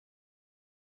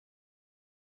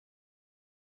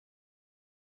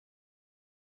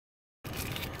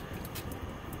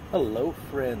Hello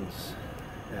friends,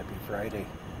 happy Friday.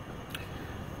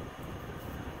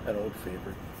 An old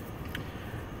favorite.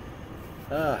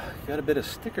 Got a bit of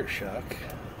sticker shock.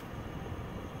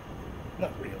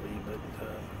 Not really, but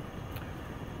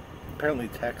apparently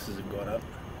taxes have gone up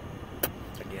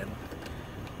again.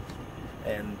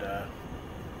 And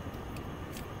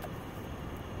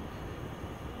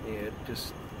it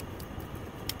just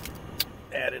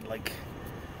added like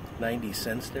 90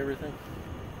 cents to everything.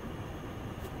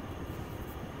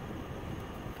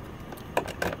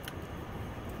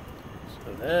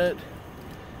 So that,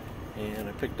 and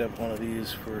I picked up one of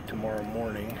these for tomorrow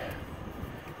morning,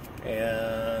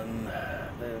 and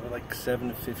they were like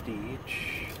 $7.50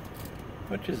 each,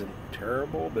 which isn't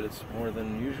terrible, but it's more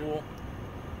than usual.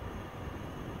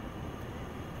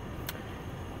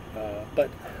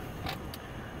 But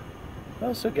I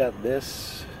also got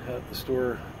this at the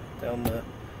store down the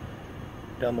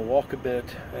walk a bit,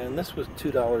 and this was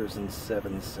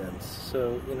 $2.07.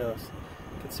 So, you know,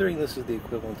 considering this is the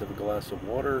equivalent of a glass of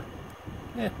water,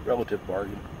 relative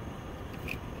bargain.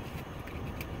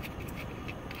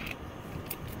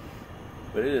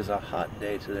 But it is a hot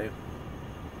day today.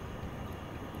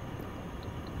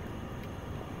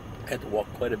 I had to walk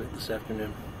quite a bit this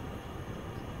afternoon.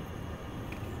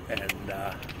 And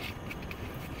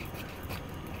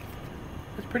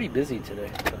it's pretty busy today,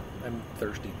 so I'm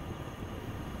thirsty.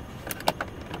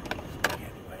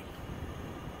 Anyway,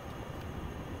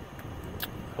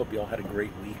 hope you all had a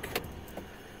great week.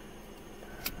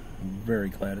 I'm very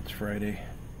glad it's Friday.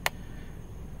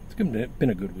 It's been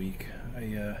a good week. If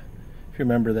you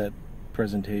remember that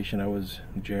presentation I was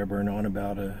jabbering on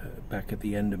about back at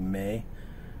the end of May,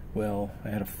 well, I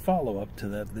had a follow-up to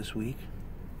that this week.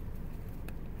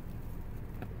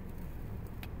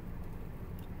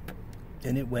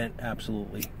 And it went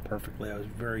absolutely perfectly. I was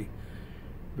very,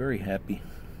 very happy.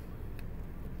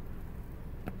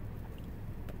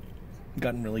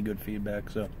 Gotten really good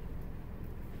feedback, so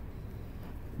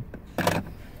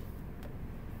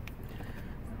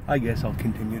I guess I'll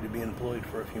continue to be employed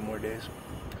for a few more days.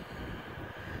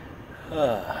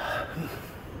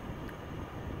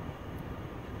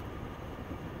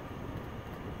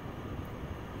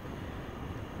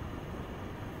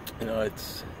 You know,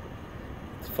 it's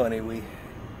funny, we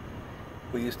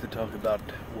used to talk about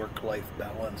work-life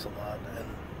balance a lot, and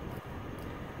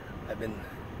I've been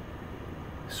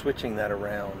switching that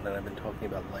around, and I've been talking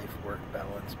about life-work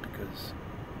balance because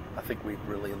I think we've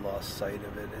really lost sight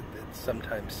of it. It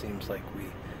sometimes seems like we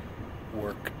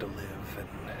work to live,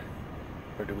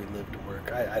 or do we live to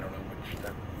work? I don't know which.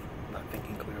 I'm not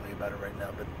thinking clearly about it right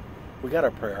now, but we got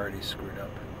our priorities screwed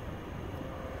up.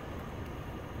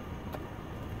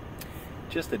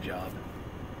 Just a job.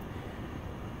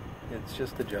 It's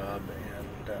just a job,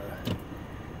 and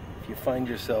if you find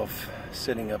yourself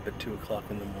sitting up at 2 o'clock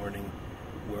in the morning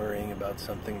worrying about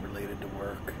something related to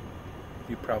work,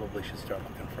 you probably should start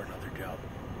looking for another job.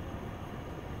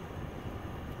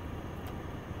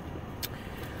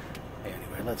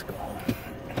 Anyway, let's go home.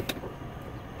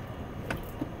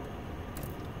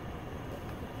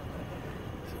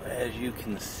 So as you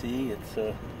can see, it's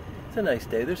a nice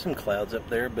day. There's some clouds up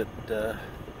there, but the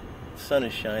sun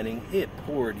is shining. It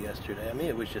poured yesterday. I mean,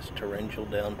 it was just torrential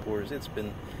downpours. It's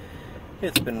been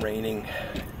raining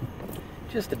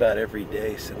just about every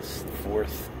day since the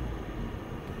 4th.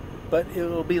 But it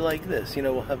will be like this. You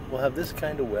know, we'll have this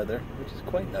kind of weather, which is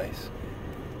quite nice,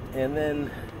 and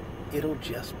then it'll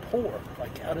just pour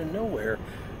like out of nowhere.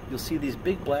 You'll see these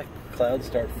big black clouds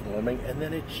start forming, and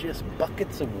then it's just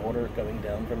buckets of water coming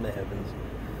down from the heavens.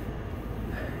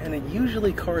 And it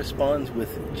usually corresponds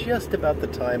with just about the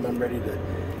time I'm ready to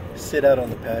sit out on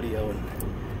the patio and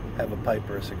have a pipe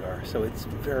or a cigar. So it's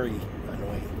very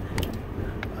annoying.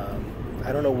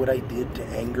 I don't know what I did to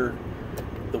anger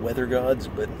the weather gods,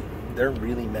 but they're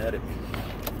really mad at me.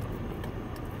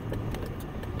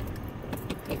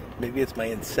 Maybe it's my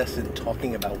incessant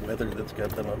talking about weather that's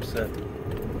got them upset.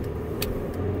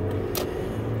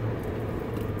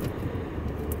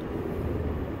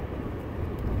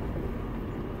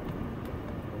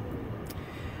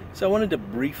 So I wanted to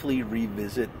briefly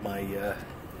revisit my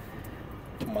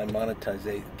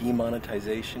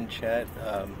demonetization chat.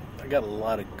 I got a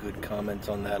lot of good comments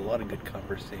on that, a lot of good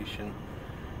conversation,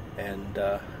 and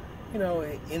you know,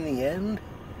 in the end,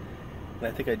 and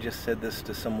I think I just said this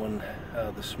to someone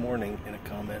this morning in a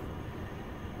comment,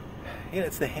 you know,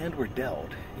 it's the hand we're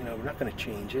dealt. You know, we're not going to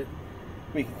change it.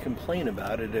 We can complain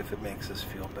about it if it makes us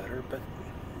feel better, but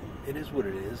it is what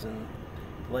it is, and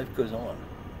life goes on.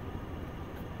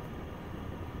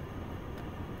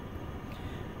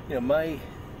 You know, my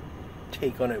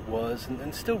take on it was,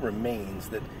 and still remains,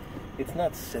 that It's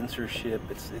not censorship.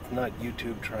 It's not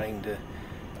YouTube trying to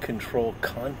control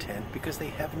content, because they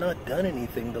have not done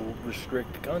anything to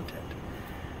restrict content.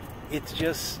 It's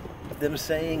just them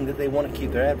saying that they want to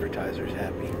keep their advertisers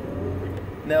happy.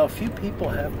 Now, a few people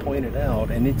have pointed out,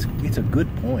 and it's a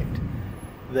good point,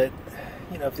 that,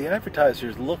 you know, if the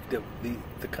advertisers looked at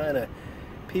the kind of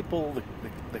people,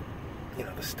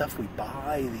 the stuff we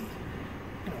buy,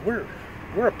 we're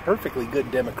a perfectly good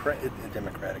demographic.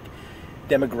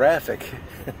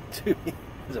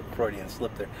 There's a Freudian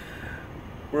slip there.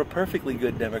 We're a perfectly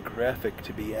good demographic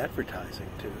to be advertising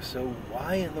to. So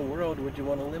why in the world would you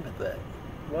want to limit that?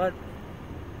 What?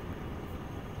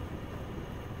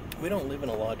 We don't live in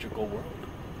a logical world.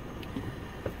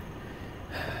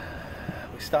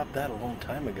 We stopped that a long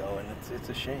time ago, and it's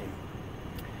a shame.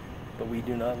 But we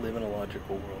do not live in a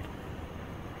logical world.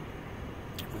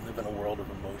 We live in a world of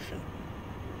emotion.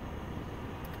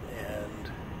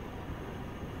 And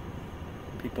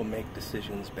people make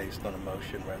decisions based on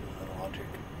emotion rather than logic.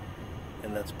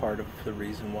 And that's part of the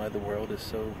reason why the world is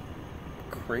so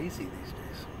crazy these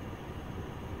days.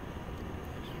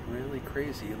 It's really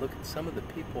crazy. You look at some of the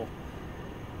people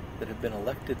that have been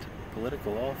elected to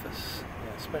political office,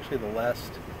 especially the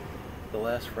last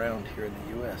round here in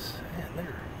the U.S. Man,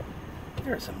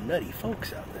 there are some nutty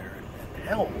folks out there, and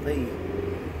hell,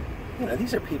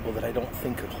 these are people that I don't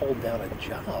think could hold down a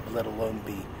job, let alone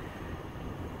be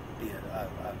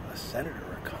a senator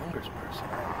or a congressperson.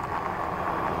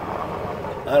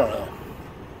 I don't know.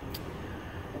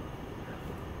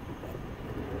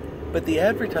 But the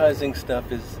advertising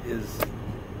stuff is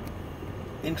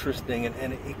interesting,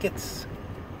 and it gets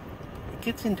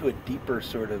into a deeper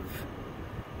sort of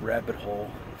rabbit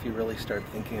hole if you really start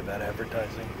thinking about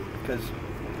advertising, because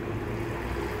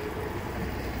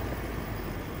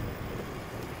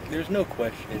there's no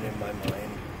question in my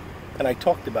mind, and I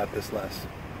talked about this last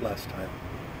time,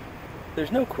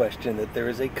 there's no question that there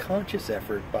is a conscious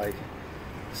effort by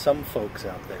some folks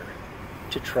out there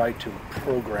to try to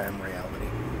program reality.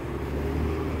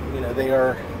 They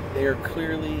are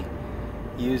clearly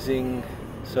using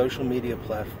social media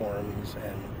platforms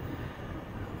and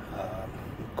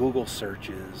Google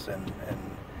searches and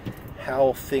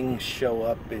how things show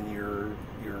up in your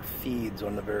feeds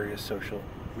on the various social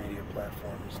media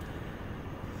platforms.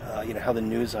 How the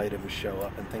news items show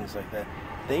up and things like that.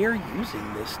 They are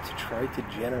using this to try to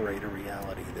generate a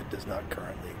reality that does not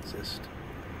currently exist.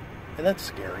 And that's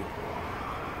scary.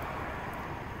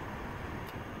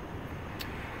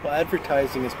 Well,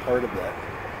 advertising is part of that.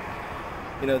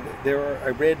 I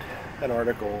read an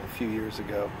article a few years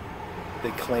ago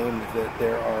that claimed that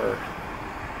there are,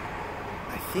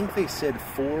 I think they said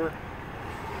 4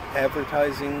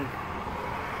 advertising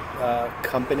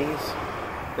companies,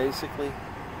 basically,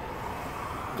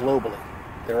 globally.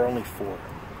 There are only 4.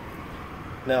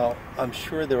 Now, I'm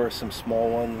sure there are some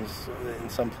small ones in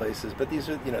some places, but these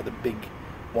are, the big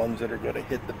ones that are going to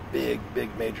hit the big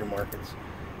major markets.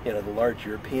 The large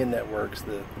European networks,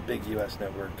 the big U.S.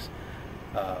 networks,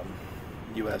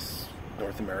 U.S.,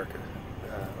 North America,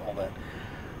 all that.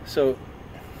 So,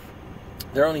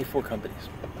 there are only 4 companies.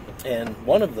 And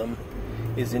one of them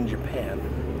is in Japan.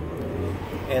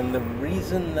 And the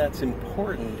reason that's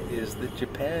important is that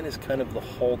Japan is kind of the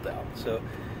holdout. So,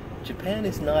 Japan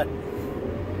is not...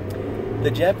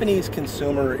 The Japanese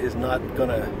consumer is not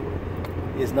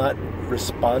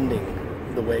responding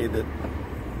the way that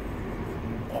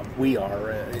we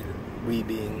are, we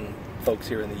being folks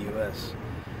here in the U.S.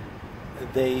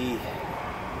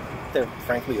 They're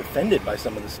frankly offended by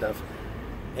some of the stuff,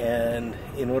 and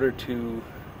in order to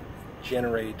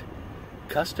generate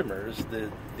customers,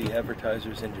 the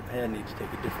advertisers in Japan need to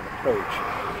take a different approach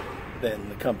than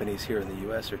the companies here in the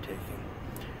U.S. are taking.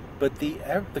 But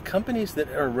the companies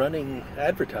that are running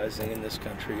advertising in this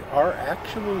country are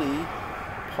actually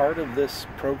part of this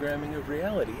programming of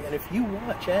reality. And if you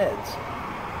watch ads,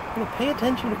 pay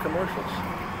attention to commercials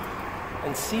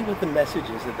and see what the message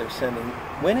is that they're sending.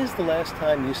 When is the last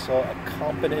time you saw a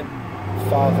competent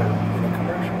father in a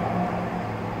commercial?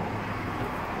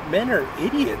 Men are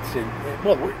idiots.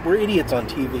 We're idiots on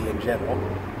TV in general.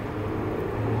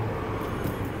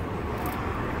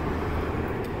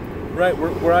 Right,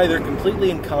 we're either completely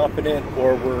incompetent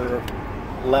or we're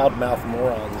loudmouth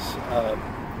morons.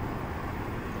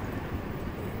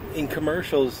 In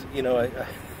commercials,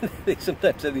 they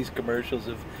sometimes have these commercials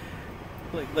of,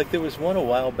 like there was one a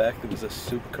while back that was a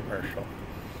soup commercial.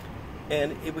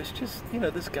 And it was just,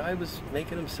 this guy was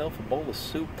making himself a bowl of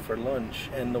soup for lunch,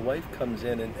 and the wife comes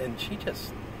in and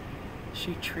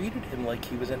she treated him like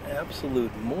he was an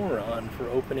absolute moron for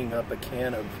opening up a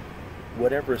can of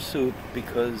whatever soup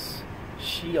because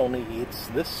she only eats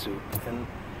this soup, and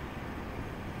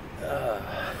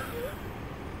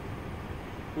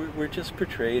we're just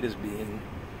portrayed as being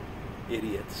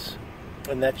idiots,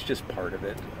 and that's just part of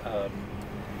it.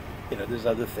 You know, there's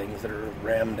other things that are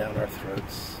rammed down our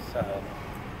throats.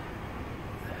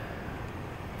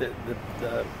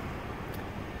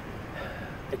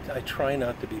 I try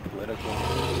not to be political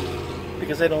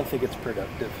because I don't think it's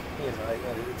productive. You know,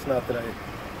 it's not that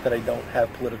I don't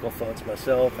have political thoughts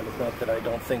myself, and it's not that I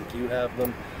don't think you have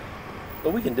them.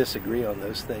 But we can disagree on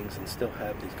those things and still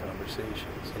have these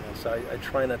conversations. You know, so I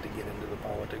try not to get into the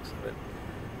politics of it.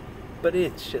 But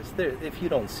it's just there. If you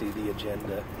don't see the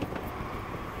agenda,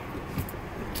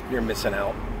 you're missing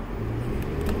out.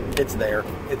 It's there.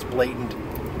 It's blatant.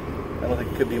 I don't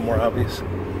think it could be more obvious.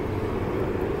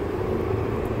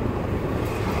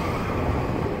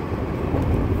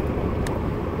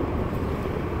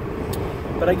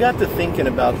 But I got to thinking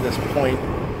about this point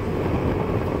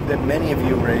that many of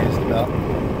you raised about,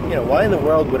 you know, why in the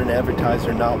world would an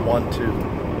advertiser not want to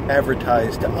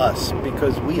advertise to us?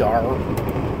 Because we are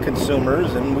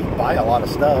consumers and we buy a lot of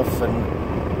stuff and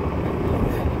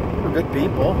we're good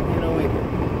people. You know,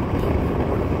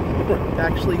 we're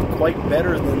actually quite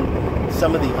better than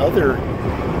some of the other,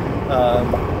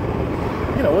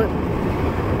 you know,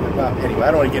 anyway,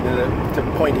 I don't want to get into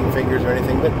pointing fingers or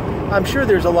anything, but I'm sure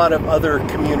there's a lot of other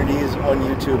communities on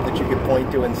YouTube that you could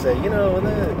point to and say, you know,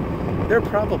 they're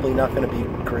probably not going to be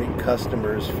great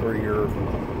customers for your,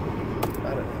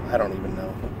 I don't even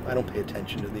know. I don't pay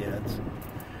attention to the ads.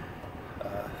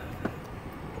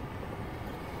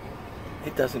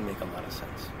 It doesn't make a lot of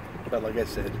sense. But like I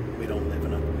said, we don't live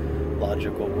in a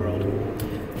logical world.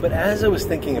 But as I was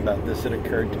thinking about this, it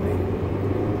occurred to me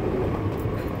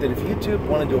that if YouTube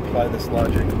wanted to apply this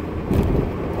logic,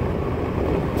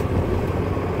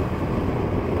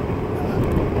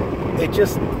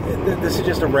 this is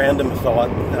just a random thought,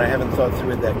 and I haven't thought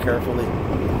through it that carefully,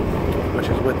 which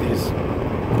is what these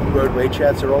roadway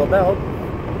chats are all about.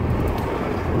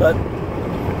 But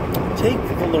take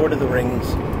the Lord of the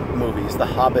Rings movies, The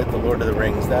Hobbit, The Lord of the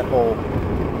Rings, that whole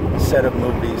set of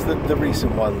movies, the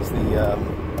recent ones, the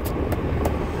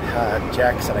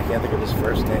Jackson, I can't think of his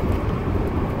first name,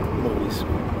 movies.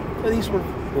 These were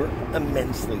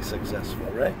immensely successful,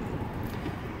 right?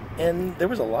 And there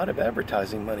was a lot of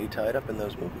advertising money tied up in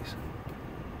those movies.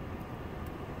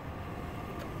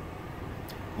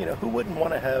 You know, who wouldn't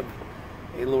want to have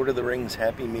a Lord of the Rings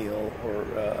Happy Meal or,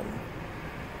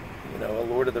 you know, a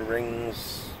Lord of the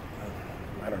Rings,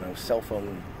 I don't know, cell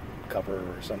phone cover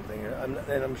or something? And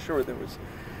I'm sure there was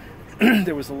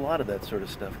there was a lot of that sort of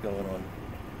stuff going on.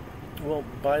 Well,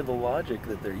 by the logic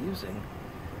that they're using,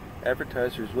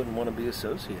 advertisers wouldn't want to be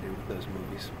associated with those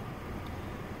movies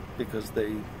because they,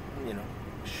 you know,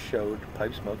 showed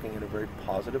pipe smoking in a very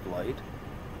positive light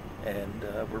and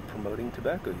were promoting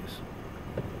tobacco use.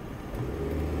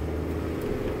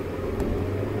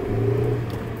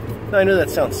 Now, I know that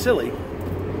sounds silly,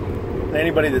 and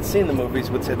anybody that's seen the movies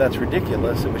would say that's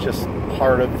ridiculous. It was just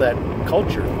part of that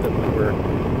culture that we were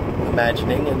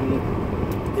imagining, and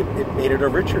it made it a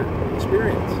richer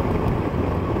experience.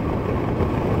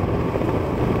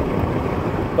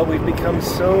 But we've become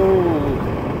so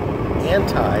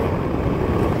anti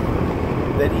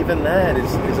that even that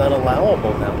is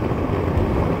unallowable now.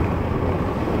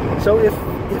 So if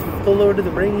The Lord of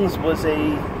the Rings was a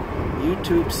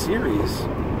YouTube series,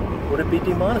 would it be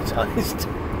demonetized?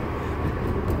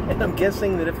 And I'm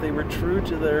guessing that if they were true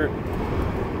to their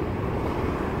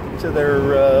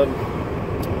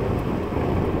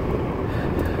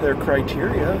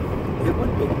criteria, it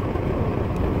would be.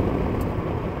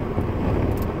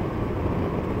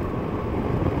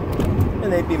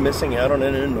 And they'd be missing out on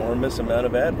an enormous amount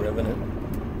of ad revenue.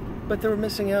 But they're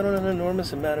missing out on an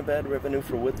enormous amount of ad revenue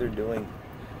for what they're doing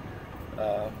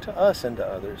to us and to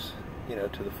others. You know,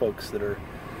 to the folks that are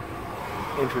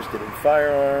interested in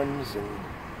firearms and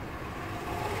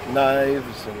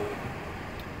knives and,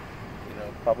 you know,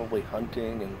 probably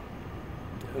hunting and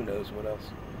who knows what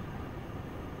else.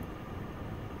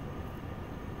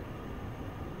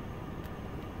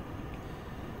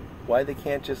 Why they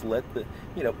can't just let the,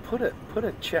 you know, put a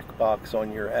checkbox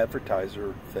on your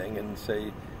advertiser thing and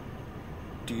say,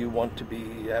 do you want to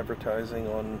be advertising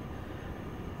on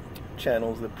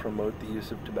channels that promote the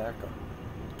use of tobacco?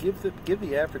 Give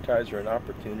the advertiser an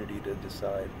opportunity to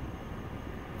decide.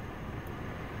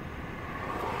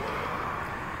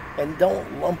 And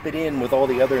don't lump it in with all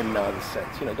the other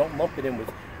nonsense. You know, don't lump it in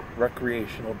with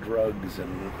recreational drugs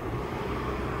and,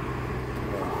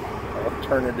 you know,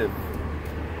 alternative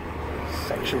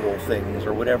sexual things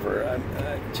or whatever.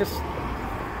 Just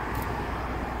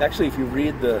actually, if you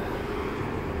read the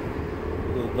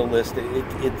the list.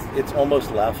 It's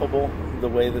almost laughable the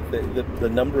way that the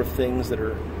number of things that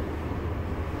are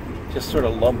just sort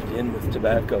of lumped in with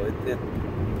tobacco.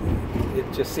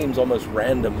 It just seems almost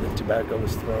random that tobacco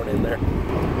was thrown in there.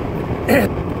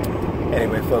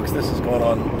 Anyway, folks, this has gone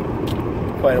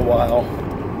on quite a while.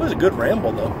 It was a good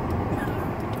ramble, though.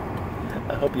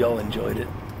 I hope you all enjoyed it.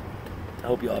 I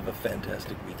hope you all have a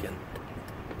fantastic weekend.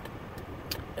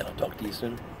 And I'll talk to you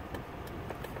soon.